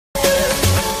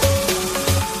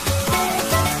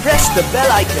Press the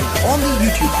bell icon on the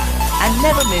YouTube app and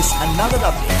never miss another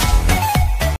update.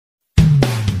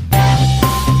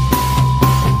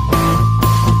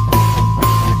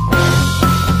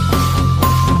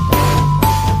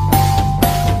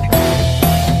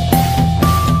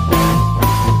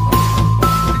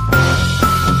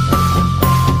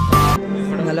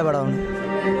 നല്ല പടമാണ്.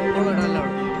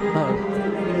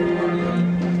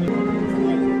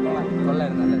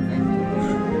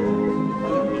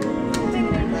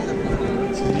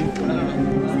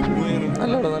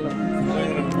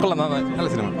 നല്ല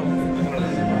cinema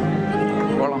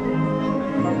കൊള്ളാം.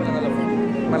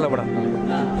 നല്ല പടം.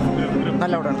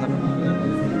 നല്ല പടമാണ്.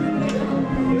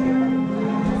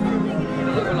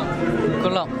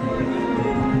 കൊള്ളാം.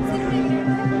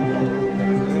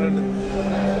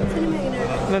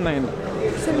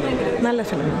 നല്ല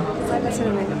സിനിമ.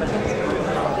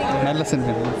 നല്ല സിനിമ.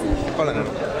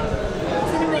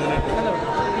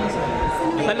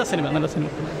 നല്ല സിനിമ. നല്ല സിനിമ.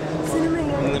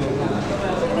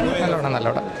 നല്ല പടം. നല്ല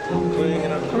പടം.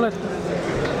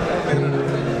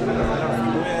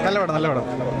 നല്ല പടം. നല്ല പടം.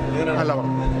 നല്ല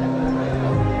പടം.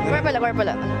 കുഴപ്പമില്ല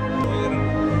കുഴപ്പമില്ല.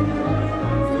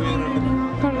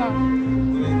 കൊള്ളാം.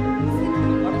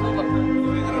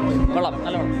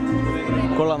 നല്ല പടം.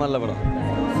 കൊള്ളാം. നല്ല പടം.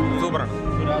 സൂപ്പറാണ്.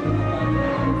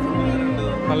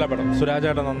 നല്ല പടം.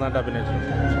 സുരാജേട്ടൻ നന്നായിട്ട് അഭിനയിച്ചു.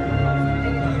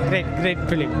 Great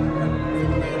film.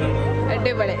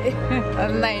 അടിപൊളി.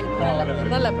 നന്നായി.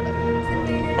 നല്ല പടം.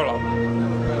 കൊള്ളാം.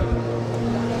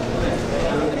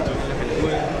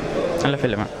 നല്ല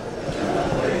ഫിലിമാണ്.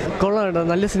 കൊള്ളാം കേട്ടോ.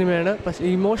 നല്ല സിനിമയാണ്. പക്ഷേ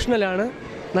ഇമോഷണലാണ്.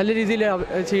 നല്ല രീതിയിൽ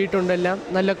ചെയ്തിട്ടുണ്ട്. എല്ലാം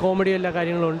നല്ല കോമഡി എല്ലാ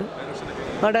കാര്യങ്ങളും ഉണ്ട്.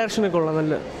 ആ ഡയറക്ഷനൊക്കെ കൊള്ളാം.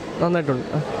 നന്നായിട്ടുണ്ട്.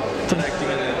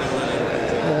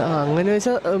 അങ്ങനെ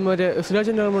വെച്ചാൽ മറ്റേ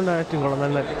സുരാജിൻ്റെ ആക്ടിങ് കൊള്ളാം.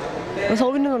 നന്നായിട്ട്.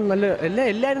 സൗബിൻ്റെ നല്ല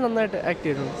എല്ലാവരും നന്നായിട്ട് ആക്ട്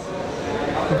ചെയ്തിട്ടുണ്ട്.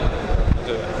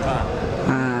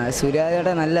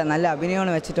 സുരാജയുടെ നല്ല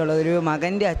അഭിനയമാണ് വെച്ചിട്ടുള്ളത്. ഒരു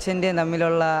മകൻ്റെ അച്ഛൻ്റെയും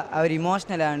തമ്മിലുള്ള ആ ഒരു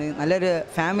ഇമോഷണലാണ്. നല്ലൊരു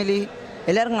ഫാമിലി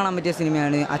എല്ലാവർക്കും കാണാൻ പറ്റിയ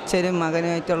സിനിമയാണ്. അച്ഛനും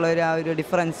മകനുമായിട്ടുള്ള ആ ഒരു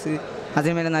ഡിഫറൻസ് ആ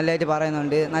സിനിമയിൽ നല്ലതായിട്ട്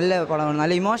പറയുന്നുണ്ട്. നല്ല പടമാണ്.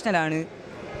 നല്ല ഇമോഷണലാണ്.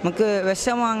 നമുക്ക്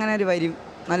വിഷമം അങ്ങനെ ഒരു വരും.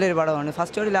 നല്ലൊരു പടമാണ്.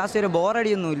 ഫസ്റ്റോട് ലാസ്റ്റ് ഒരു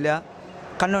ബോറടിയൊന്നുമില്ല.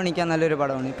 കണ്ടുകൊണ്ടിരിക്കാൻ നല്ലൊരു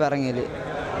പടമാണ് ഇപ്പോൾ ഇറങ്ങിയത്.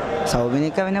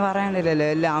 സൗബിനൊക്കെ പിന്നെ പറയാണ്ടില്ലല്ലോ.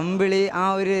 എല്ലാം അമ്പിളി ആ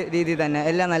ഒരു രീതി തന്നെ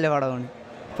എല്ലാം നല്ല പടമാണ്.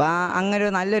 അപ്പോൾ അങ്ങനെ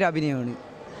ഒരു നല്ലൊരു അഭിനയമാണ്.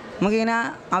 നമുക്കിങ്ങനെ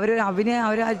അവർ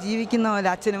ജീവിക്കുന്ന പോലെ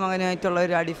അച്ഛനും മകനുമായിട്ടുള്ള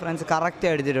ഒരു ആ ഡിഫറൻസ് കറക്റ്റ്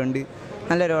എടുത്തിട്ടുണ്ട്.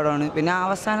 നല്ലൊരു പടമാണ്. പിന്നെ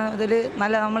അവസാനത്തിൽ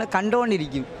നല്ല നമ്മൾ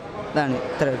കണ്ടുകൊണ്ടിരിക്കും. ഇതാണ്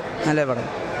ഇത്ര നല്ലൊരു പടം.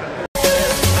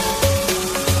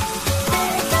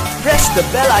 Press the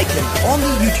bell icon on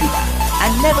the YouTube app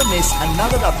and never miss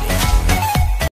another update.